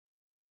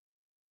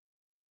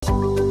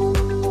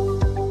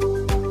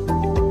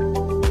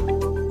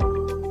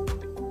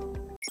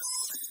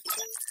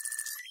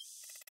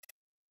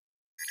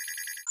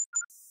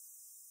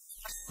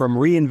From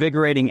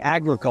reinvigorating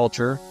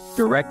agriculture,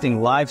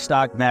 directing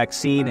livestock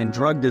vaccine and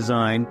drug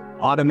design,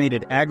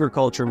 automated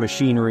agriculture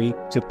machinery,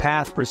 to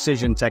path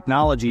precision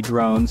technology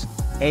drones,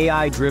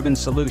 AI-driven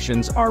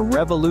solutions are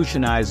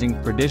revolutionizing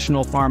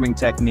traditional farming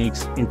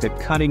techniques into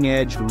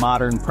cutting-edge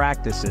modern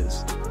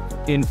practices.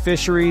 In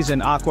fisheries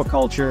and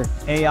aquaculture,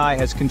 AI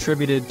has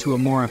contributed to a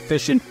more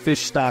efficient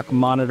fish stock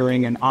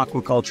monitoring and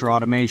aquaculture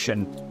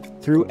automation.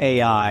 Through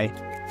AI,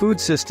 food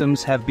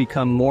systems have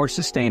become more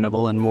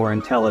sustainable and more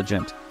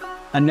intelligent,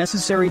 a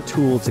necessary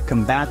tool to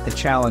combat the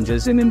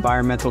challenges in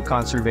environmental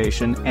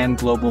conservation and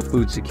global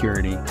food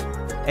security.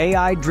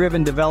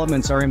 AI-driven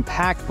developments are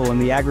impactful in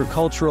the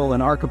agricultural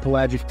and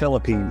archipelagic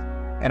Philippines,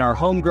 and our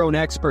homegrown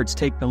experts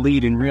take the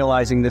lead in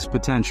realizing this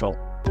potential.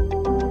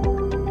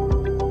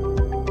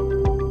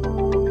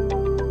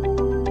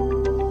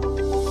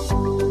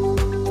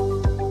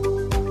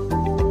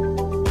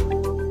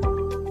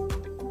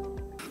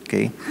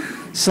 Okay,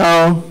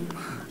 so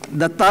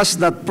the task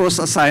that PROS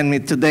assigned me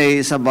today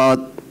is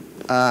about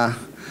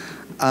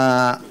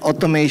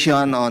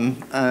automation on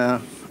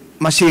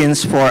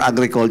machines for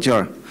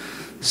agriculture.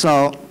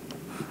 So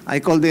I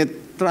called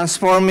it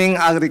Transforming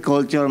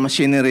Agriculture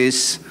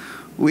Machineries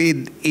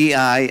with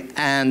AI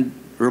and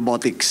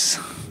Robotics.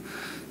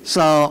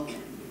 So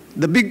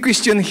the big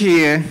question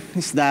here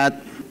is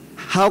that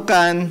how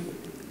can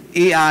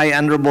AI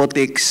and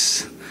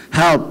robotics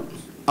help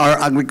our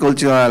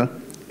agricultural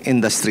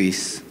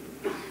industries?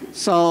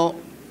 So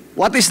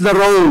what is the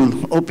role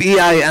of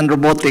AI and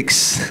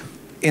robotics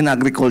in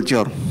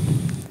agriculture?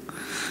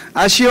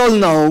 As you all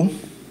know,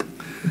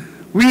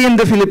 we in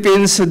the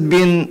Philippines have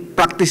been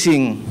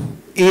practicing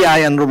AI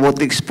and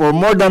robotics for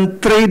more than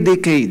 3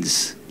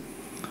 decades.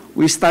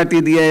 We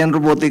started AI and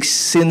robotics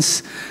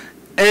since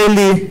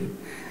early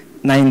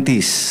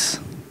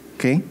 90s,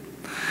 okay?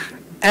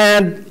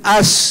 And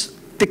as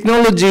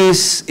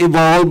technologies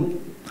evolve,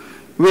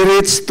 we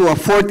reached to a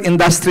 4th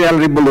industrial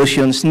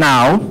revolutions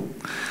now.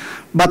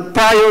 But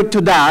prior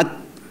to that,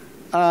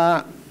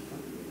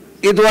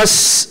 it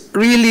was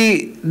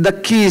really the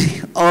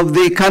key of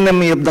the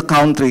economy of the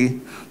country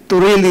to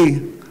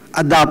really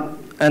adapt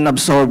and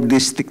absorb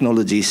these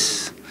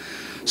technologies.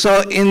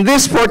 So in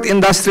this 4th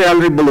industrial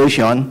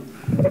revolution,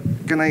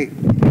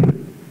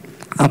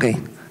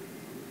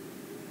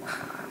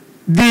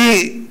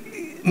 the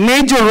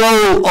major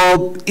role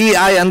of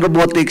AI and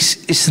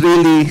robotics is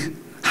really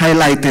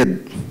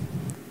highlighted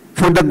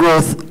for the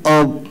growth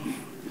of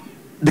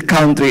the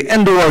country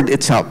and the world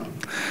itself.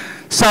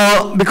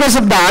 So because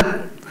of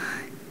that,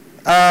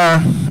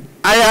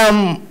 I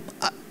am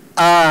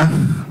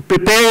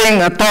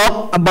preparing a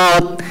talk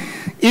about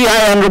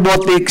AI and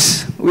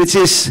robotics, which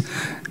is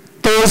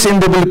tools in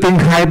developing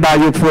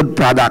high-value food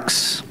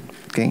products.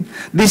 Okay,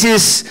 this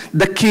is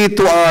the key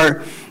to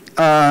our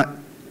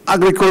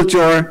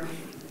agriculture,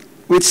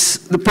 which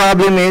the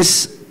problem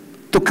is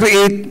to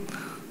create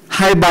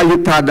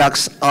high-value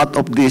products out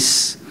of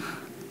this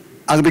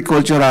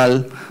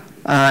agricultural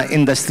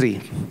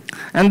industry.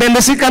 And then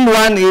the second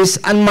one is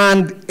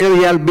unmanned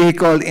aerial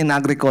vehicle in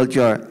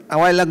agriculture. A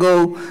while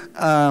ago,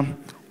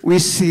 we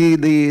see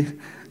the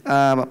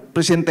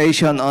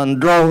presentation on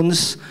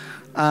drones,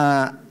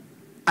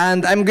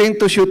 and I'm going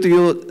to show to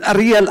you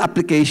real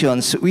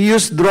applications. We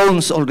use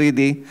drones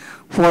already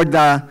for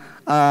the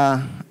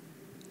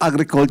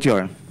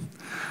agriculture.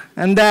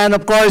 And then,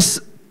 of course,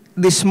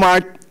 the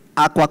smart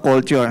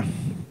aquaculture.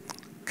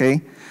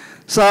 Okay?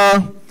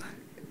 So,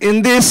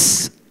 in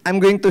this, I'm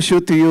going to show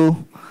to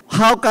you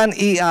how can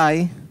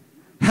AI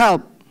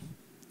help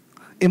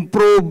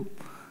improve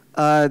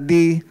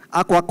the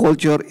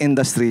aquaculture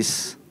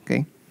industries.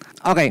 Okay?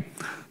 Okay.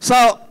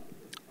 So,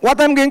 what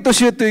I'm going to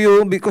show to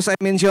you, because I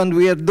mentioned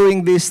we are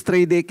doing this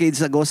 3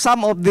 decades ago,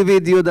 some of the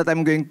video that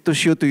I'm going to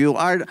show to you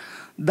are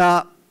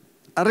the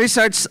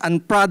research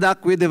and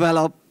product we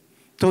developed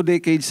 2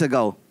 decades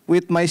ago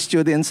with my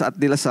students at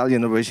Salle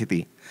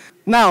University.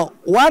 Now,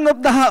 one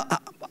of the,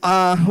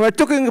 we're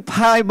talking of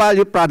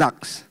high-value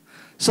products.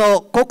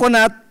 So,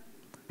 coconut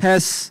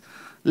has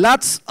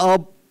lots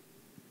of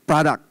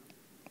product.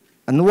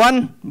 And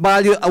one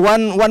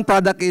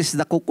product is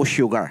the cocoa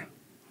sugar.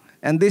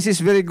 And this is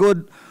very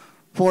good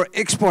for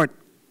export.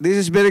 This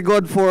is very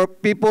good for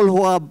people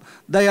who have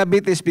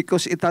diabetes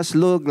because it has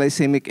low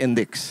glycemic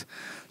index.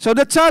 So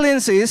the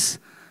challenge is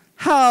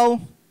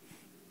how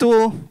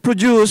to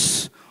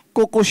produce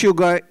cocoa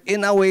sugar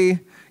in a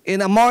way,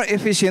 in a more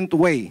efficient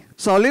way.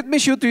 So let me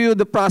show to you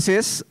the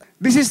process.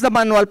 This is the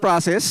manual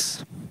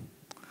process.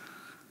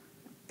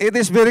 It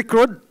is very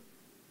crude.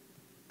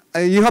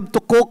 You have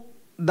to cook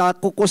the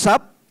cocoa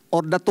sap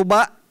or the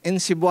tuba in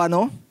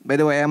Cebuano. By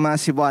the way, I'm a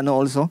Cebuano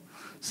also.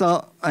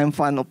 So I'm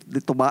fan of the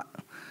tuba.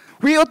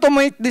 We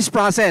automate this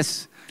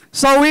process.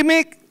 So we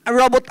make a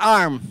robot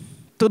arm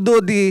to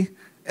do the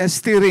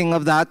steering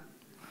of that.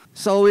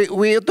 So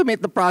we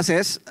automate the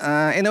process.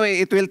 Anyway,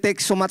 it will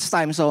take so much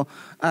time. So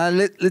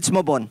let's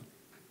move on.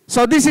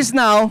 So this is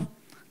now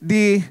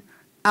the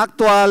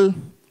actual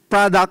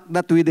product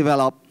that we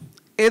developed.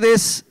 It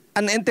is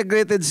an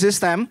integrated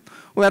system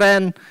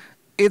wherein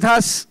it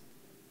has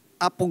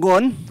a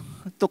pugon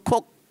to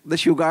cook the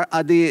sugar,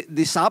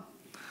 the sap,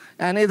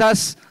 and it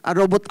has a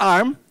robot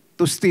arm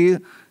to steer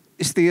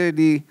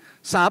the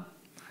sap.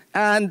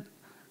 And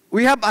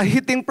we have a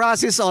heating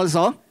process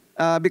also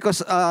because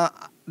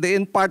the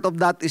end part of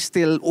that is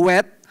still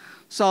wet.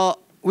 So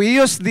we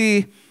use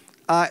the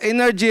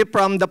energy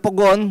from the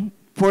pugon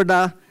for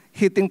the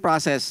heating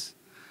process.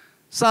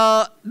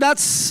 So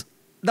that's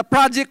the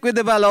project we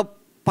developed,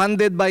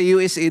 funded by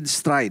USAID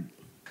STRIDE.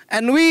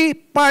 And we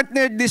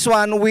partnered this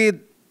one with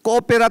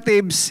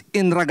cooperatives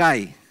in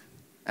Ragay.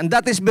 And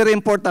that is very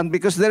important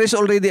because there is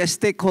already a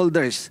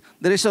stakeholders.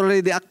 There is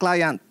already a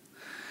client.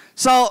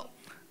 So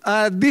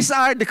these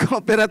are the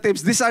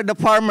cooperatives. These are the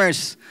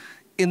farmers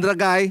in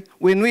Ragay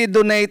when we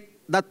donate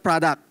that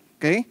product.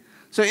 Okay?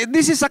 So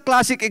this is a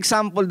classic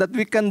example that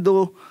we can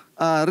do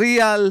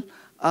real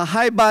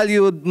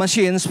high-valued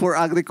machines for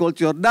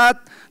agriculture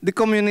that the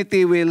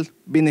community will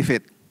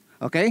benefit.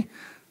 Okay?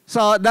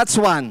 So that's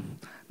one.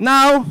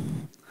 Now,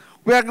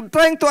 we are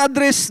trying to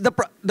address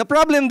the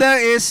problem there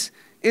is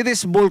it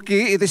is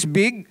bulky, it is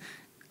big,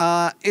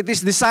 it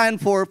is designed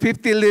for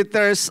 50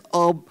 liters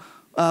of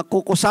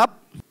cocoa sap,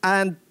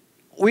 and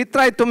we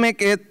try to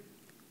make it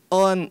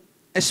on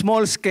a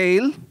small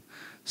scale.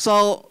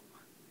 So,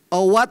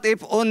 what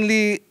if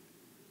only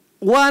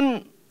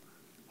one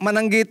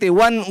mananggiti,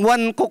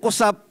 one cocoa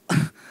sap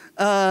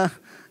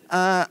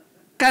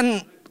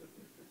can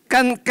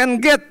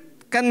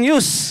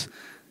use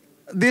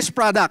this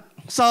product.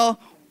 So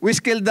we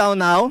scale down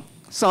now.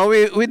 So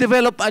we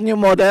develop a new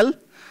model.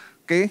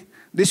 Okay,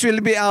 this will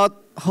be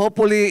out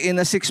hopefully in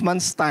a 6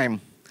 months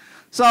time.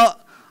 So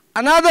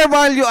another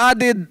value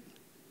added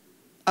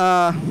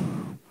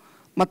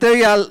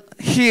material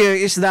here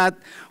is that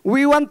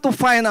we want to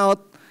find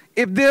out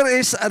if there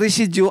is a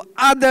residue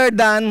other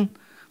than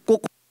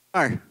cocoa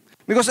sugar.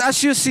 Because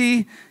as you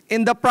see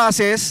in the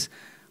process,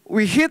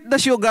 we heat the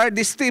sugar,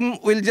 the steam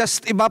will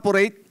just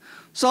evaporate.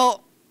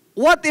 So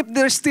what if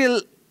there's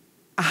still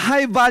a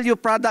high-value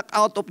product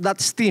out of that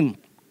steam?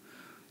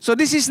 So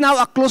this is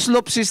now a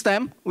closed-loop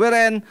system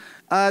wherein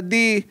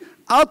the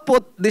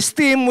output, the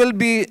steam will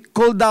be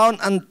cooled down,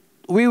 and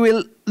we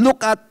will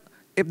look at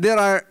if there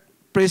are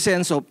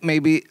presence of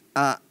maybe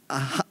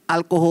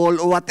alcohol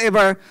or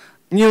whatever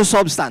new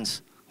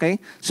substance. Okay?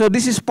 So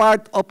this is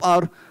part of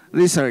our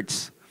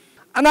research.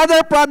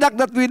 Another product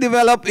that we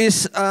develop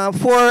is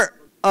for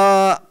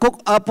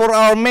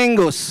our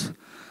mangoes.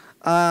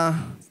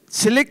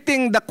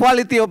 Selecting the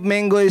quality of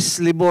mango is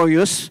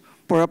laborious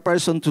for a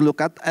person to look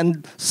at.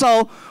 And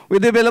so we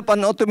develop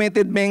an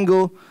automated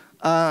mango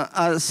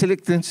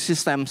selecting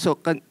system. So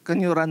can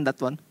you run that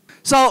one?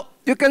 So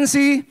you can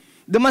see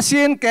the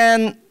machine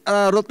can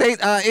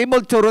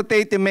able to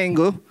rotate the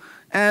mango,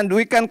 and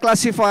we can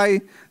classify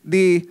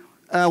the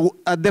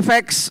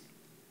defects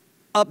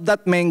of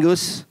that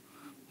mangoes.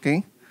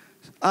 Okay,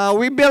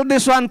 we built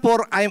this one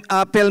for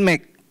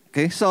Philmic.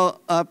 Okay,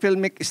 so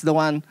Philmic is the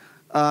one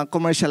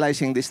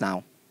commercializing this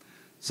now.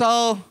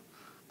 So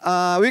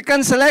we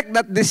can select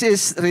that this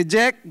is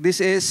reject,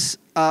 this is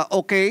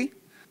okay.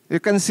 You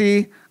can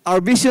see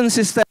our vision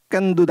system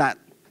can do that.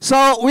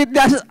 So with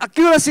the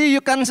accuracy, you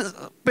can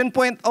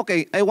pinpoint,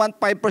 okay, I want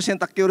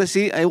 5%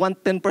 accuracy, I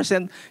want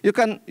 10%.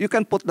 You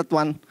can put that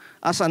one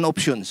as an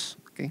options.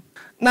 Okay.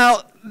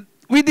 Now,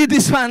 we did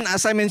this one,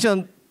 as I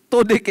mentioned,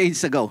 2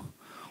 decades ago.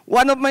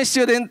 One of my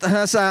students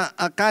has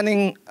a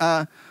canning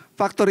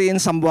factory in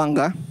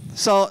Zamboanga.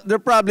 So the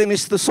problem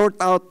is to sort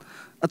out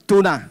a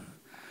tuna.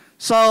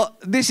 So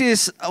this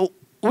is,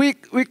 we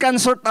can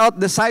sort out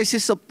the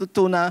sizes of the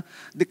tuna,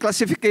 the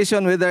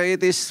classification, whether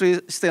it is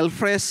still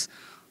fresh.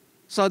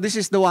 So this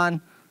is the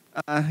one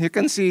you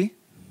can see.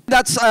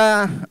 That's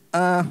a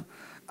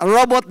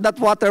robot that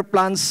water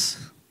plants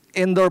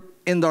indoor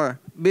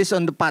based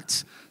on the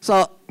pots.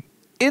 So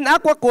in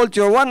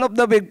aquaculture, one of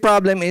the big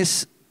problem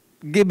is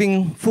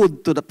giving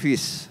food to the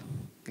fish.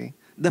 Okay,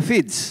 the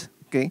feeds.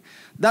 Okay,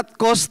 that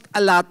costs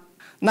a lot.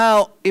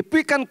 Now, if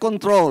we can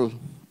control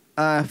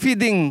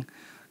feeding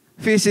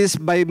fishes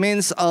by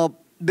means of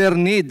their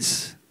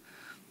needs,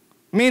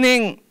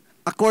 meaning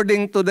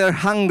according to their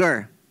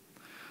hunger,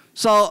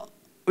 so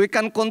we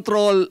can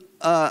control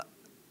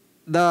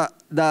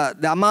the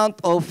amount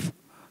of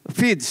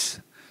feeds.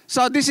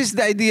 So this is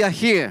the idea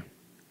here.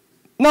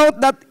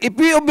 Note that if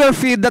we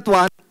overfeed that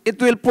one,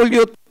 it will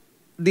pollute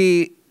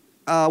the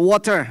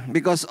water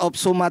because of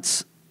so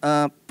much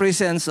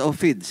presence of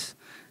feeds.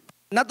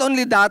 Not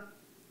only that,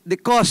 the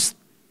cost,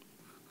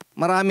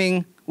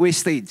 maraming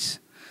wastage.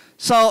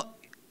 So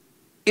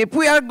if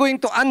we are going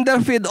to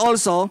underfeed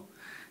also,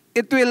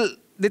 it will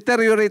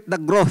deteriorate the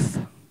growth.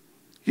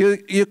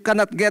 You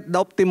cannot get the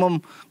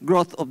optimum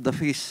growth of the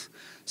fish.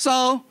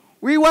 So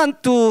we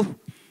want to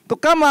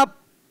come up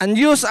and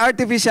use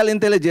artificial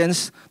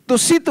intelligence to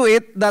see to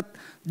it that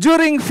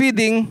during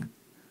feeding,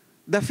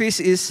 the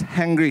fish is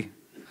hungry.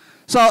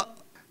 So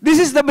this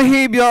is the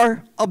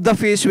behavior of the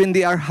fish when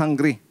they are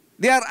hungry.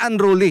 They are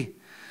unruly.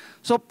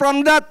 So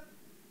from that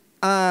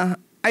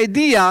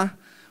idea,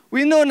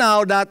 we know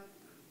now that,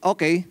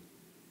 okay,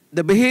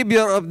 the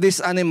behavior of this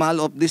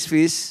animal, of this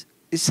fish,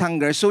 is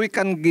hunger, so we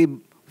can give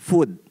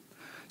food.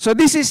 So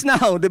this is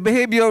now, the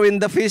behavior when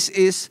the fish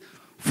is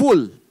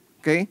full.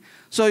 Okay?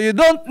 So you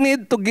don't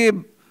need to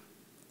give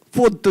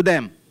food to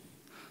them.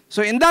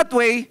 So in that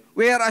way,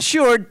 we are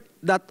assured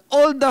that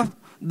all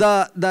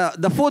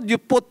the food you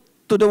put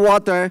to the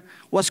water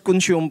was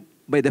consumed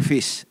by the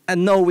fish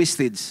and no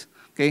wastage.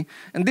 Okay?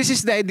 And this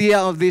is the idea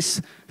of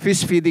this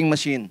fish feeding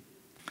machine.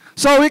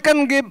 So we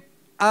can give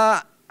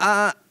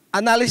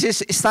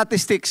analysis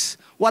statistics,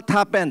 what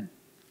happened.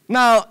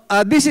 Now,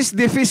 this is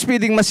the fish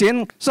feeding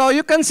machine. So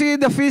you can see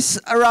the fish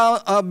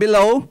around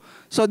below.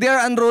 So they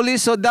are unruly,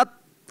 so that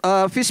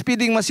fish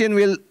feeding machine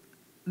will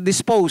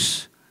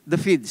dispose the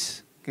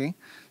feeds. Okay?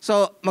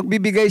 So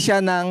magbibigay siya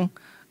ng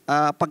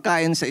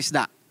pagkain sa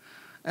isda.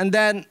 And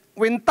then,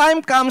 when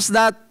time comes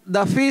that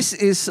the fish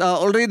is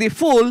already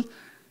full,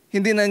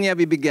 hindi na niya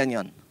bibigyan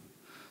yon.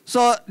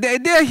 So the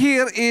idea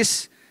here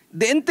is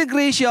the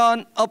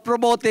integration of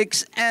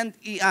robotics and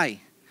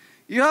EI.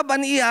 You have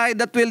an EI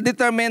that will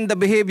determine the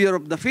behavior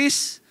of the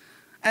fish,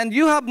 and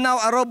you have now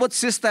a robot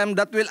system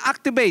that will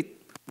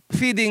activate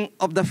feeding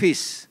of the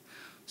fish.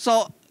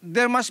 So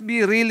there must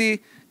be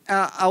really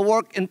a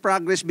work in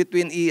progress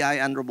between EI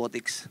and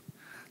robotics.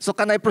 So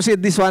can I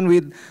proceed this one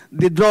with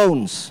the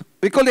drones?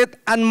 We call it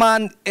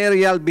unmanned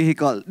aerial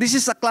vehicle. This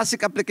is a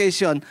classic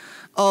application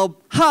of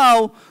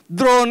how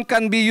drone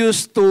can be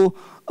used to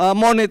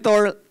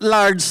monitor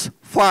large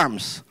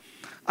farms.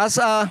 As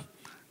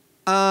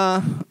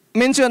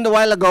mentioned a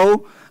while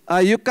ago,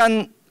 you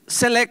can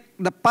select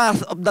the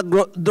path of the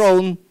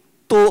drone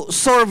to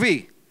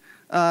survey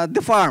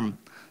the farm.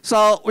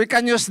 So we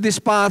can use this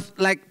path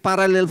like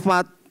parallel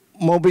path,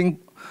 moving,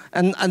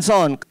 and so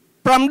on.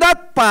 From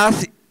that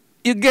path,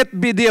 you get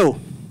video,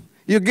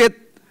 you get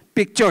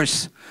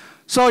pictures.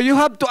 So you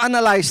have to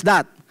analyze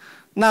that.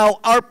 Now,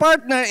 our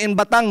partner in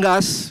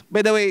Batangas,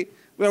 by the way,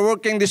 we're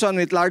working this one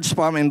with large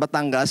farm in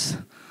Batangas.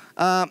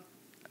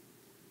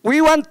 We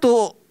want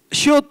to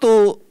show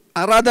to,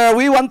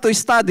 we want to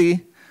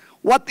study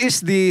what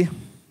is the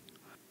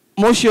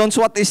motions,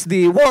 what is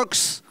the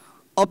works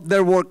of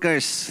their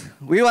workers.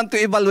 We want to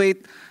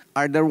evaluate,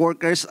 are their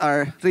workers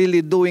are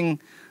really doing,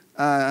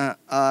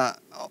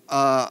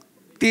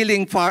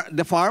 tilling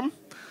the farm.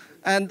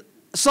 And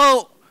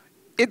so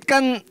it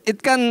can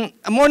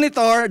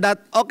monitor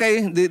that,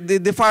 okay,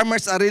 the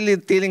farmers are really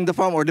tilling the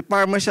farm, or the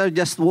farmers are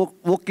just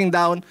walking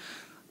down.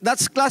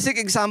 That's classic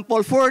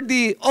example for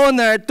the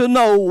owner to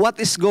know what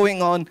is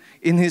going on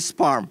in his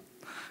farm.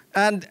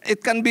 And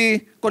it can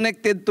be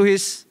connected to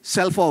his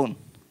cell phone.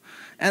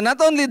 And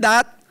not only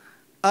that,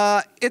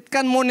 it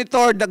can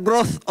monitor the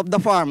growth of the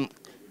farm.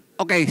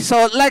 Okay,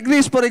 so like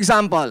this, for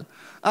example,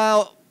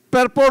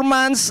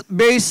 performance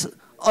based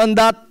on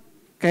that,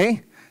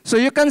 okay? So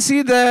you can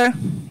see there,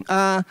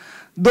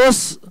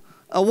 those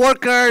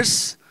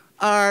workers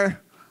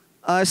are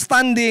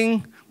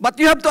standing, but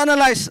you have to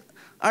analyze,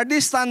 are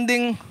they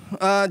standing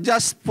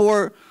just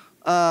for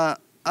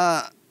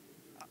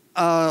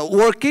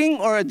working,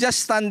 or just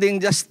standing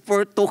just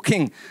for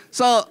talking?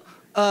 So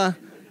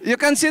you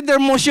can see their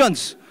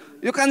motions.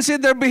 You can see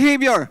their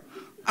behavior.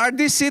 Are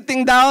they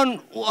sitting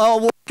down,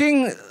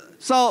 working?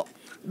 So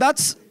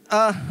that's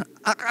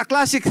a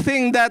classic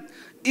thing that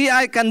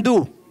EI can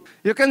do.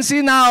 You can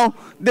see now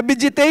the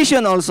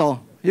vegetation also.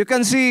 You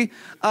can see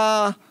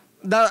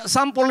the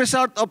sample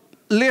result of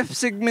leaf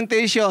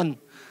segmentation.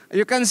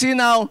 You can see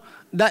now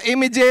the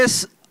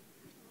images,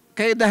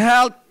 okay, the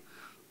health,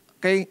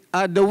 okay,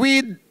 the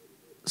weed.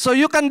 So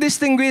you can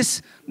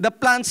distinguish the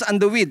plants and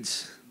the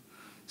weeds.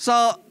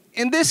 So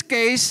in this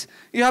case,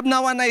 you have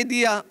now an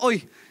idea,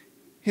 oy,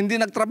 hindi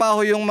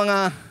nagtrabaho yung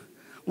mga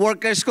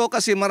workers ko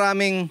kasi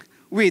maraming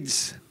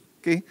weeds.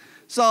 Okay?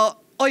 So,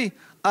 oy,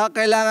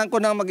 kailangan ko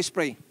nang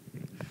mag-spray.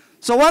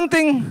 So one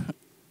thing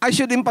I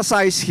should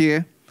emphasize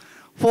here,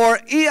 for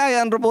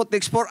EI and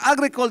robotics, for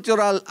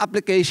agricultural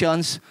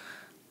applications,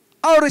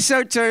 our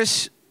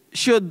researchers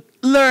should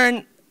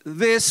learn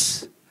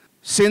these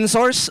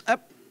sensors.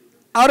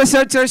 Our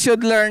researchers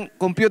should learn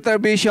computer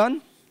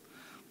vision,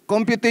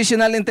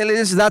 computational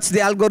intelligence, that's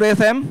the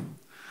algorithm,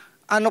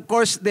 and of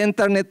course, the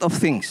Internet of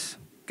Things,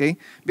 okay?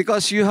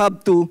 Because you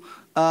have to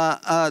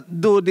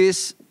do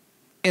this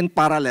in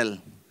parallel.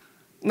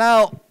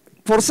 Now,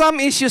 for some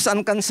issues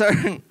and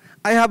concern,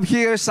 I have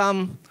here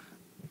some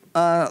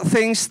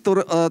things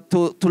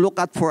to look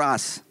at for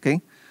us,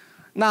 okay?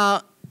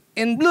 Now,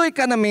 in blue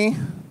economy,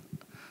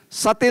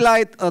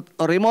 satellite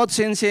or remote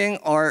sensing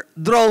or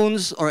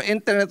drones or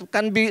internet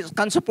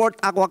can support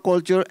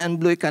aquaculture and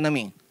blue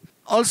economy.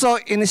 Also,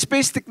 in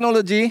space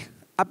technology,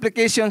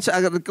 applications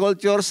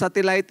agriculture,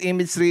 satellite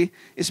imagery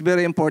is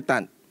very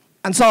important,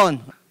 and so on.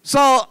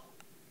 So,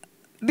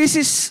 this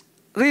is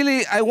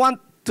really, I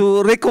want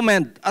to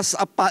recommend as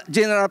a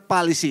general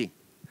policy.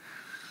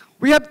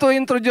 We have to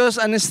introduce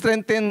and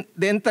strengthen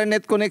the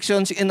internet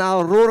connections in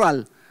our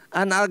rural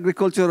and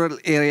agricultural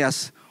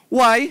areas.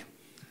 Why?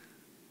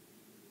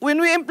 When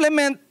we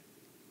implement,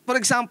 for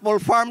example,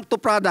 farm to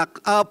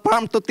product,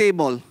 farm to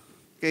table,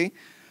 okay,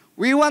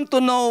 we want to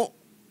know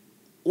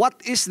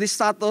what is the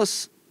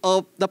status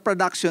of the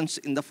productions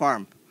in the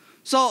farm.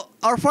 So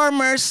our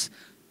farmers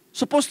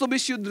supposed to be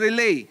should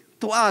relay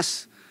to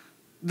us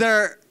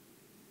their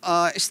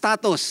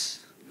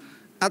status.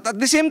 At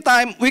the same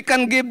time, we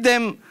can give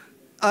them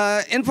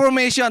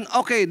information,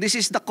 okay, this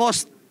is the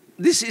cost,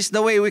 this is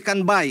the way we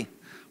can buy.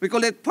 We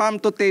call it farm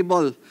to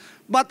table.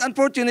 But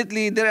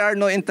unfortunately, there are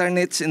no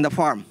internets in the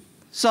farm.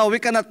 So we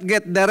cannot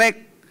get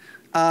direct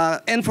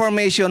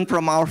information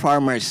from our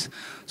farmers.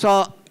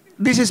 So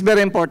this is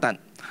very important.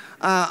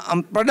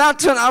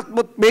 Production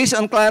output based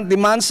on client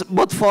demands,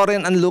 both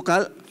foreign and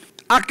local.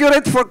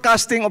 Accurate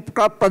forecasting of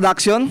crop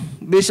production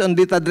based on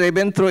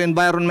data-driven through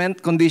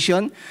environment,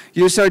 condition,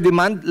 user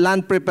demand,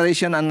 land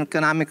preparation, and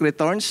economic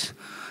returns.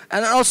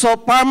 And also,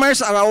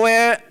 farmers are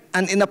aware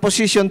and in a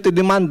position to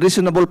demand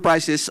reasonable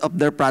prices of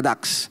their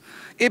products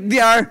if they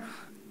are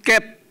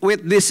kept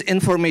with this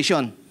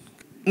information.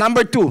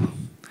 Number 2,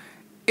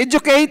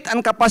 educate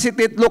and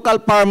capacitate local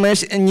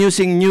farmers in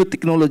using new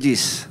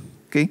technologies.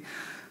 Okay?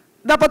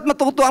 Dapat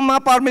matuto ang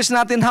mga farmers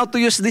natin how to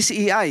use this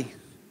AI.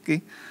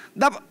 Okay?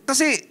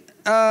 Kasi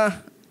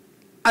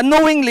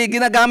unknowingly,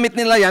 ginagamit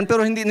nila yan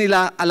pero hindi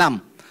nila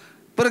alam.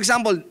 For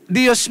example,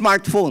 Dadios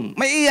smartphone.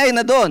 May AI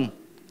na doon.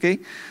 Okay?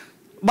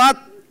 But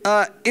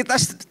it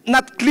is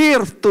not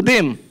clear to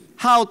them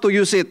how to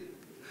use it.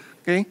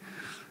 Okay?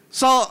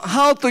 So,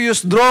 how to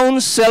use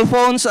drones, cell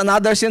phones, and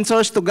other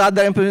sensors to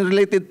gather information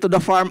related to the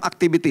farm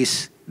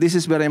activities. This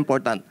is very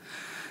important.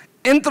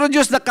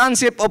 Introduce the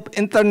concept of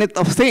Internet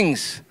of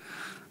Things.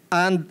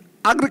 And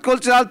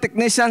agricultural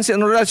technicians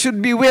and rural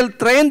should be well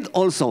trained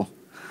also.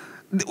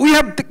 We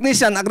have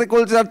technicians,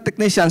 agricultural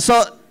technicians,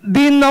 so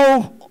they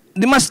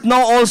must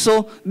know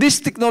also this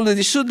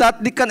technology so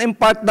that they can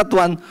impart that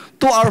one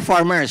to our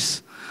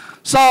farmers.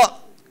 So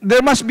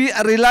there must be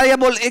a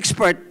reliable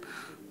expert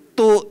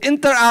to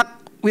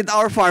interact with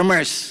our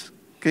farmers.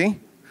 Okay?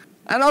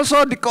 And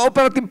also the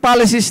cooperative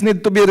policies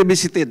need to be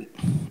revisited.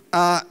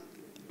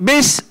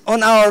 Based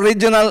on our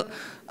regional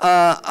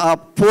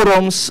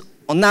forums,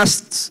 on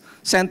NAST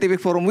Scientific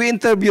Forum, we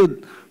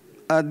interviewed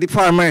the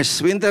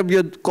farmers, we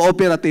interviewed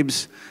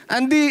cooperatives,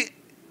 and they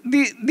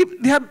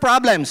have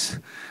problems.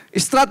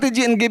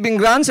 Strategy in giving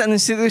grants and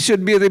incentives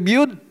should be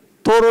reviewed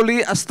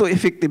thoroughly as to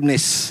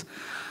effectiveness.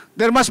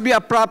 There must be a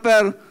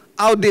proper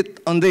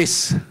audit on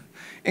this.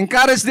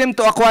 Encourage them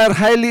to acquire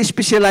highly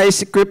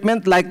specialized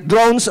equipment like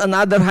drones and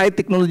other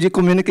high-technology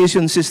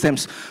communication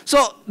systems. So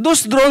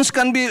those drones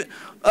can be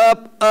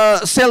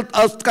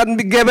can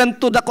be given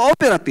to the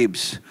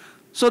cooperatives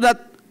so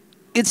that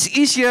it's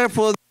easier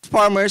for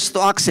farmers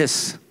to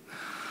access.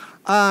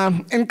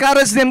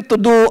 Encourage them to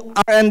do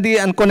R&D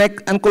and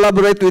connect and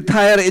collaborate with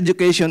higher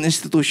education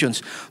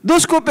institutions.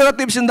 Those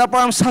cooperatives in the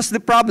farms has the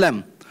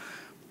problem.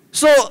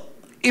 So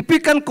if we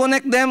can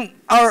connect them,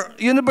 our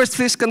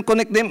universities can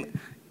connect them,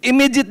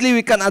 immediately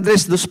we can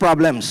address those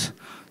problems.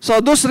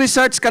 So those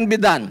research can be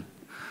done.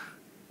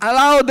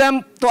 Allow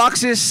them to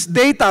access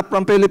data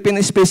from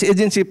Philippine Space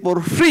Agency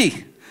for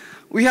free.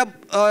 We have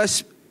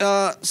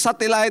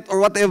satellite or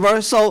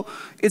whatever, so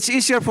it's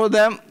easier for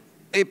them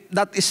if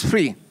that is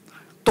free.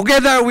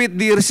 Together with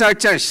the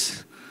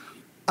researchers.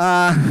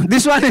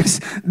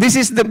 This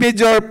is the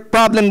major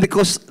problem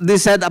because they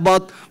said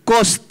about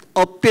cost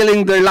of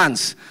tilling their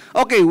lands.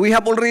 Okay, we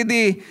have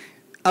already,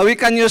 we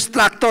can use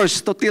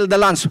tractors to till the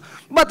lands,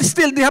 but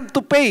still they have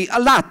to pay a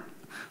lot.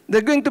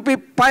 They're going to pay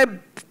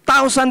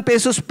 5,000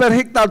 pesos per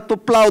hectare to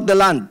plow the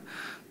land.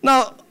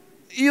 Now,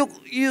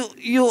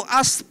 you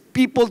ask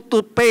people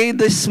to pay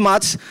this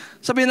much,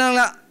 sabihin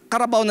na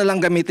karabaw na lang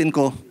gamitin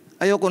ko.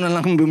 Ayoko na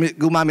lang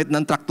gumamit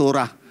ng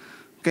traktora.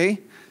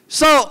 Okay?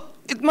 So,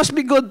 it must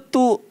be good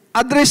to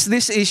address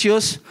these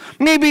issues.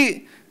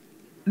 Maybe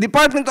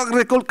Department of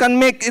Agriculture can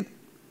make it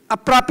a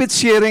profit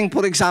sharing,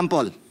 for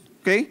example.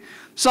 Okay?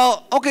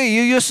 So, okay,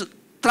 you use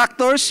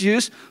tractors,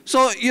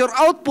 so your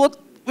output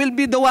will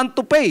be the one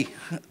to pay.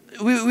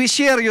 We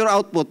share your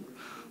output.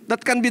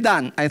 That can be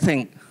done, I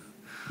think.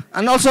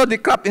 And also, the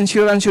crop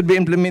insurance should be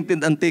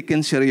implemented and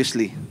taken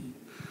seriously.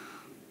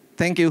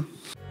 Thank you.